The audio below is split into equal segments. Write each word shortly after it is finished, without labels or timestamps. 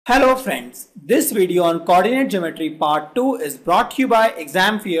Hello friends, this video on coordinate geometry part 2 is brought to you by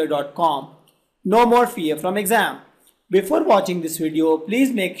examfear.com. No more fear from exam. Before watching this video,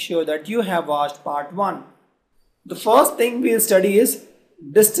 please make sure that you have watched part 1. The first thing we'll study is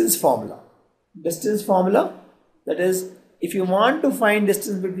distance formula. Distance formula, that is, if you want to find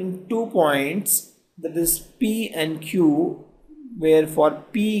distance between 2 points, that is P and Q, where for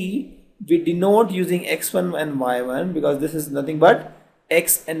P we denote using x1 and y1 because this is nothing but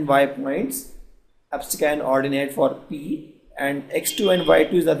x and y points, abscond ordinate for P, and x2 and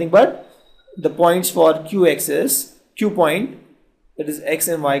y2 is nothing but the points for Q axis, Q point, that is x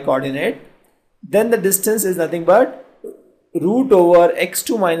and y coordinate. Then the distance is nothing but root over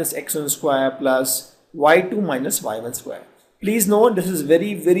x2 minus x1 square plus y2 minus y1 square. Please note this is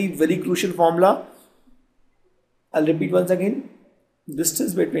very crucial formula. I'll repeat once again.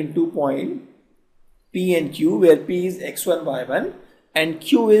 Distance between 2 points P and Q, where P is x1 y1 and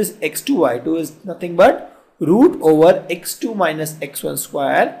Q is x2 y2, is nothing but root over x2 minus x1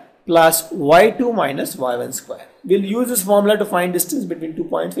 square plus y2 minus y1 square. We'll use this formula to find distance between 2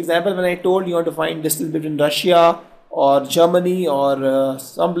 points. For example, when I told you want to find distance between Russia or Germany or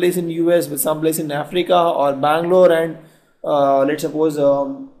some place in US with some place in Africa, or Bangalore and let's suppose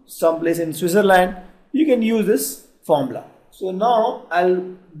some place in Switzerland, you can use this formula. So now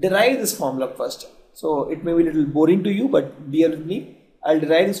I'll derive this formula first. So it may be a little boring to you, but bear with me. I'll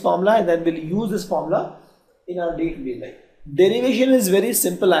derive this formula and then we'll use this formula in our day-to-day life. Derivation is very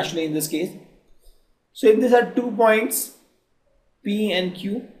simple actually in this case. So if these are 2 points P and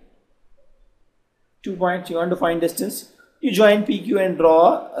Q, 2 points, you want to find distance, you join PQ and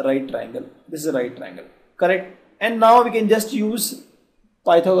draw a right triangle. This is a right triangle, correct? And now we can just use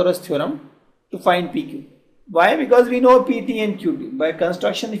Pythagoras theorem to find PQ. Why? Because we know PT and QT. By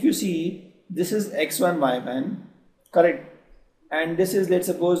construction, if you see, this is x1 y1, correct? And this is, let's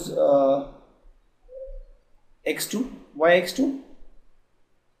suppose, x2. Why x2?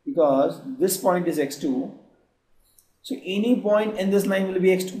 Because this point is x2. So any point in this line will be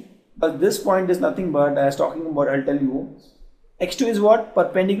x2. But this point is nothing but, I was talking about, I'll tell you, x2 is what?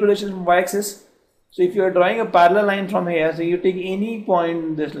 Perpendicular distance from y-axis. So if you are drawing a parallel line from here, so you take any point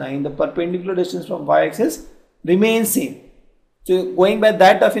in this line, the perpendicular distance from y-axis remains same. So going by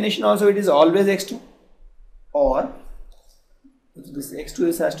that definition also, it is always x2, or this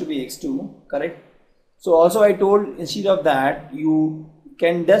x2 has to be x2, correct? So also I told, instead of that, you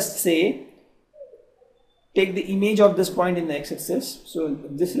can just say take the image of this point in the x-axis. So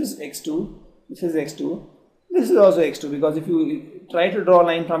this is x2, this is x2, this is also x2, because if you try to draw a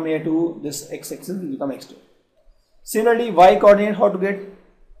line from here to this x-axis, it will become x2. Similarly, y coordinate, how to get?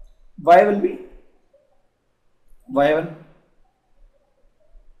 Y will be y1.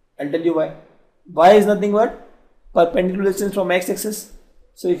 I'll tell you why. Y is nothing but perpendicular distance from x-axis.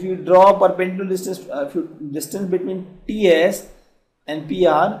 So if you draw perpendicular distance, distance between TS and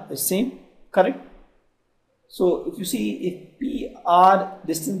PR is same, correct? So if you see, if PR,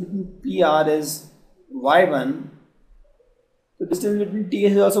 distance between PR is y1, the distance between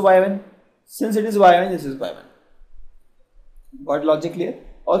TS is also y1. Since it is y1, this is y1. Got logic clear?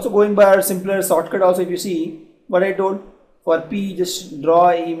 Also going by our simpler shortcut, also if you see what I told, for P just draw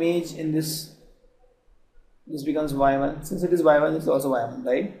an image in this, this becomes y1. Since it is y1, it's also y1,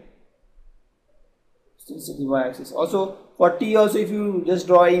 right? Since it is y-axis. Also for T also, if you just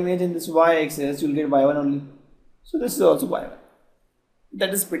draw an image in this y-axis, you will get y1 only. So this is also y1.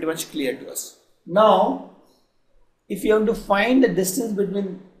 That is pretty much clear to us. Now, if you have to find the distance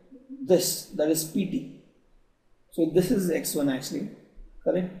between this, that is PT. So this is x1 actually,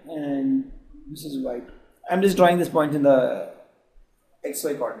 correct? And this is y2. I'm just drawing this point in the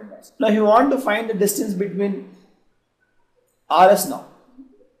xy coordinates. Now if you want to find the distance between RS now,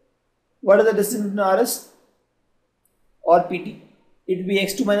 what is the distance between RS or PT? It will be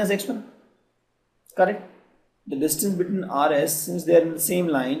x2 minus x1, correct? The distance between RS, since they are in the same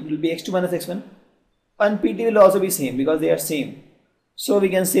line, will be x2 minus x1, and PT will also be same because they are same. So we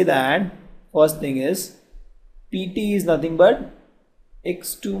can say that first thing is PT is nothing but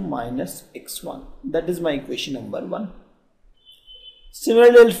x2 minus x1. That is my equation number 1.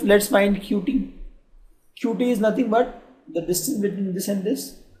 Similarly, let's find QT. QT is nothing but the distance between this and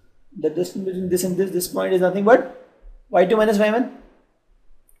this. The distance between this and this point is nothing but y2 minus y1,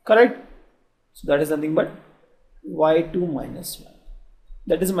 correct? So that is nothing but y2 minus 1.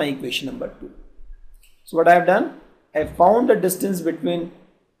 That is my equation number 2. So what I have done, I have found the distance between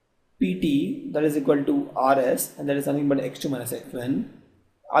PT, that is equal to RS, and that is nothing but x2 minus x1.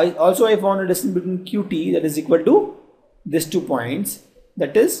 I found a distance between QT, that is equal to these 2 points,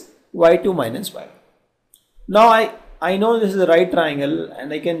 that is y2 minus y. Now I I know this is a right triangle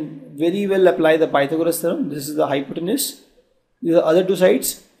and I can very well apply the Pythagoras theorem. This is the hypotenuse. These are the other two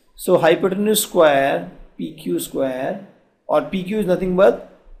sides. So hypotenuse square PQ square, or PQ is nothing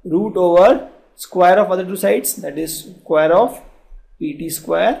but root over square of other two sides, that is square of PT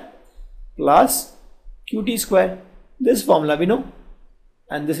square plus QT square. This formula we know,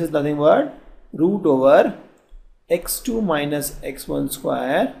 and this is nothing but root over x2 minus x1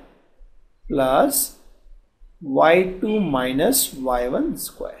 square plus y2 minus y1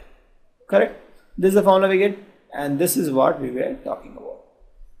 square. Correct? This is the formula we get, and this is what we were talking about.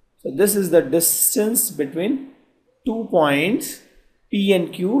 So this is the distance between 2 points P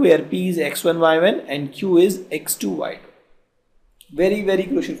and Q, where P is x1 y1 and Q is x2 y2. Very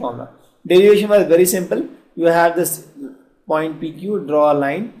crucial formula. Derivation was very simple. You have this point PQ, draw a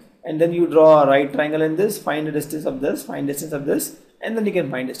line, and then you draw a right triangle in this, find the distance of this, find distance of this, and then you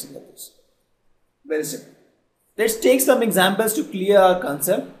can find distance of this. Very simple. Let's take some examples to clear our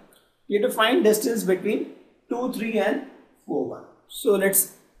concept. We have to find distance between 2, 3 and 4, 1. So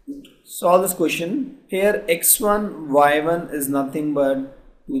let's solve this question. Here x1 y1 is nothing but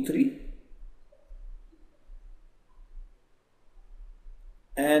 2, 3,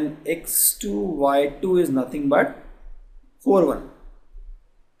 and x2 y2 is nothing but 4, 1.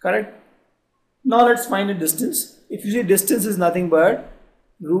 Correct? Now let's find a distance. If you see, distance is nothing but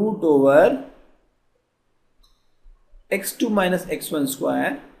root over x2 minus x1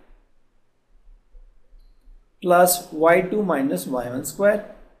 square plus y2 minus y1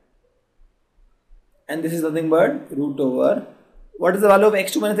 square, and this is nothing but root over, what is the value of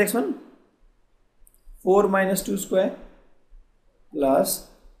x2 minus x1? 4 minus 2 square plus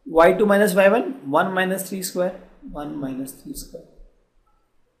y2 minus y1, 1 minus 3 square, 1 minus 3 square,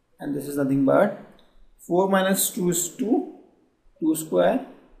 and this is nothing but 4 minus 2 is 2, 2 square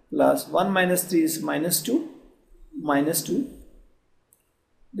plus 1 minus 3 is minus 2, minus 2.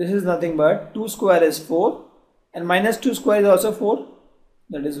 This is nothing but 2 square is 4, and minus 2 square is also 4,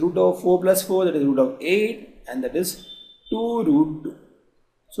 that is root of 4 plus 4, that is root of 8, and that is 2 root 2.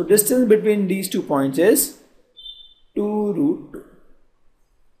 So distance between these 2 points is 2 root 2.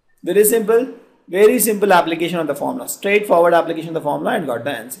 Very simple application of the formula, straightforward application of the formula, and got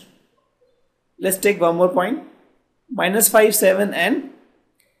the answer. Let's take one more point, minus 5, 7 and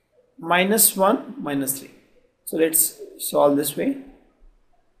minus 1, minus 3. So let's solve this way.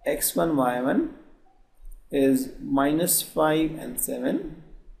 x1 y1 is minus 5 and 7,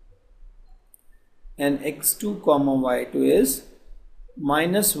 and x2 comma y2 is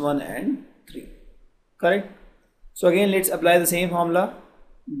minus 1 and 3. Correct? So again, let's apply the same formula.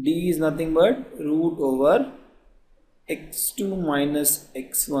 D is nothing but root over x2 minus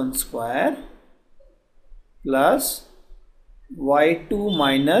x1 square plus y2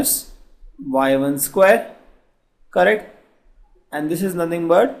 minus y1 square. Correct? And this is nothing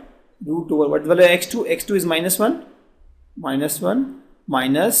but root over, what is the value of x2? x2 is minus 1, minus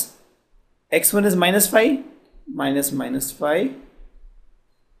x1 is minus 5, minus 5,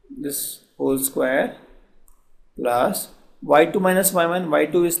 this whole square, plus y2 minus y1,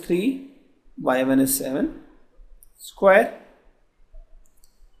 y2 is 3, y1 is 7 square.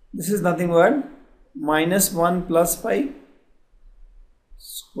 This is nothing but minus 1 plus 5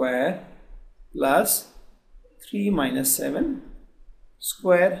 square plus 3 minus 7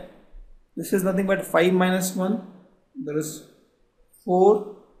 square. This is nothing but 5 minus 1, that is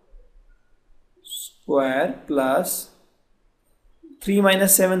 4 square plus 3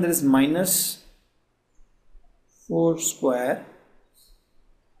 minus 7, that is minus 4 square.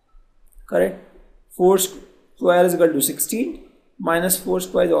 Correct? 4 square is equal to 16, minus 4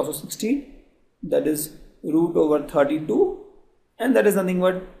 square is also 16, that is root over 32, and that is nothing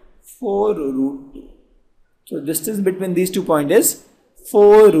but 4 root 2. So distance between these 2 points is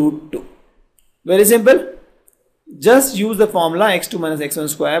 4 root 2. Very simple. Just use the formula x2 minus x1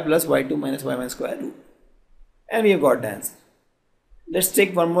 square plus y2 minus y1 square root, and we have got the answer. Let's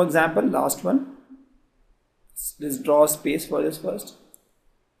take one more example, last one. Let's draw space for this first.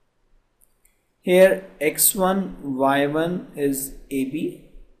 Here x1 y1 is AB,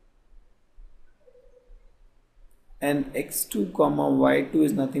 and x2 comma y2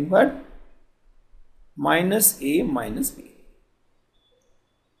 is nothing but minus A minus B.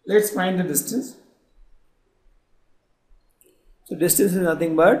 Let's find the distance. So distance is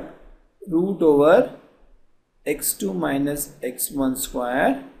nothing but root over x2 minus x1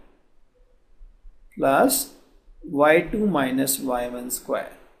 square plus y2 minus y1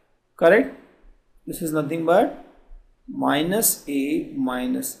 square. Correct? This is nothing but minus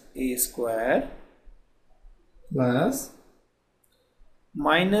A square plus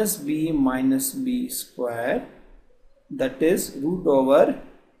minus B square that is root over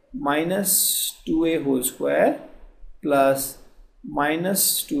minus 2a whole square plus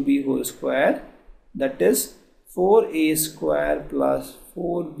minus 2b whole square, that is 4a square plus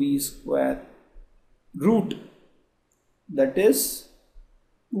 4b square root, that is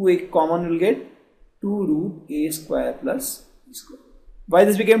 2a common will get 2 root a square plus b square. Why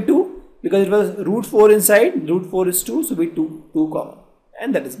this became 2? Because it was root 4 inside, root 4 is 2, so we 2 common,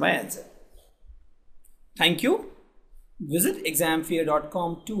 and that is my answer. Thank you. Visit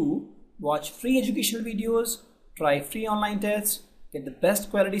examfear.com to watch free educational videos, try free online tests, get the best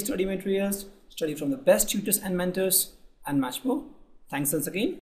quality study materials, study from the best tutors and mentors, and much more. Thanks once again.